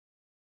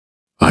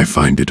I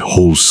find it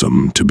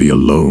wholesome to be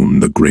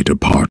alone the greater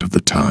part of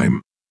the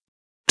time.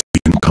 To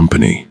be in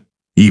company,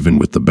 even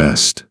with the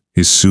best,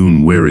 is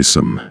soon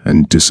wearisome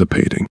and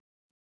dissipating.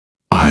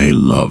 I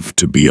love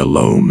to be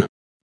alone.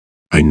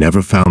 I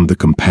never found the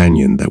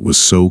companion that was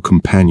so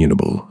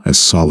companionable as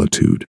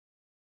solitude.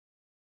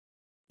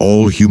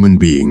 All human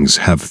beings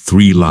have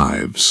 3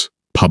 lives: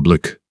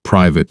 public,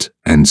 private,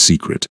 and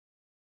secret.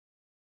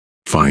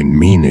 Find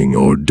meaning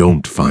or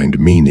don't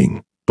find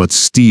meaning, but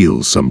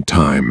steal some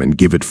time and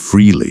give it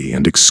freely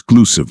and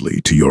exclusively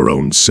to your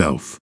own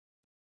self.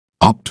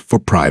 Opt for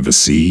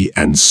privacy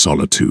and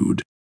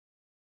solitude.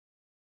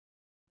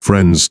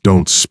 Friends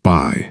don't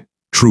spy.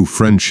 True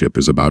friendship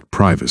is about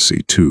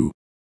privacy, too.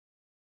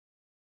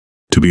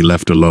 To be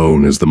left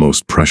alone is the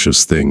most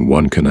precious thing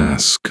one can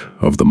ask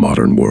of the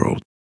modern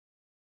world.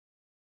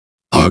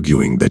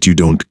 Arguing that you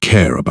don't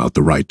care about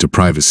the right to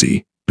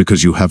privacy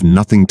because you have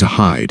nothing to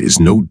hide is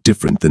no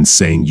different than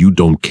saying you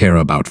don't care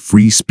about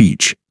free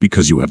speech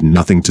because you have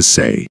nothing to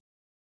say.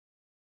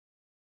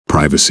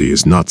 Privacy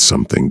is not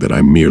something that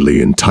I'm merely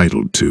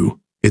entitled to.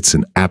 It's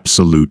an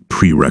absolute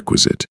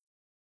prerequisite.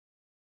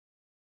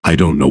 I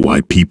don't know why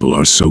people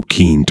are so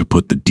keen to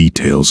put the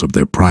details of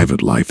their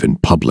private life in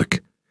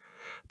public.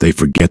 They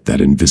forget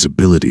that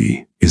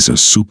invisibility is a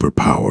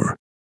superpower.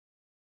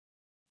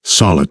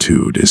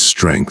 Solitude is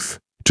strength.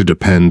 To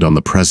depend on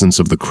the presence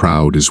of the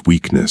crowd is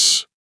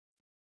weakness.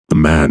 The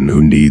man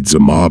who needs a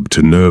mob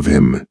to nerve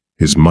him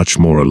is much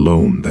more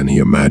alone than he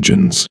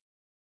imagines.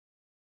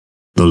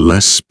 The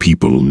less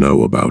people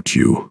know about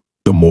you,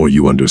 the more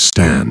you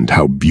understand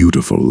how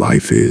beautiful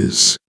life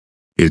is.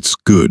 It's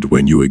good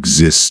when you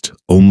exist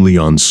only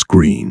on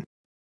screen.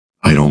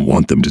 I don't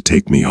want them to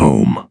take me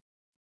home.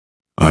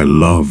 I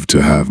love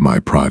to have my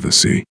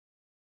privacy.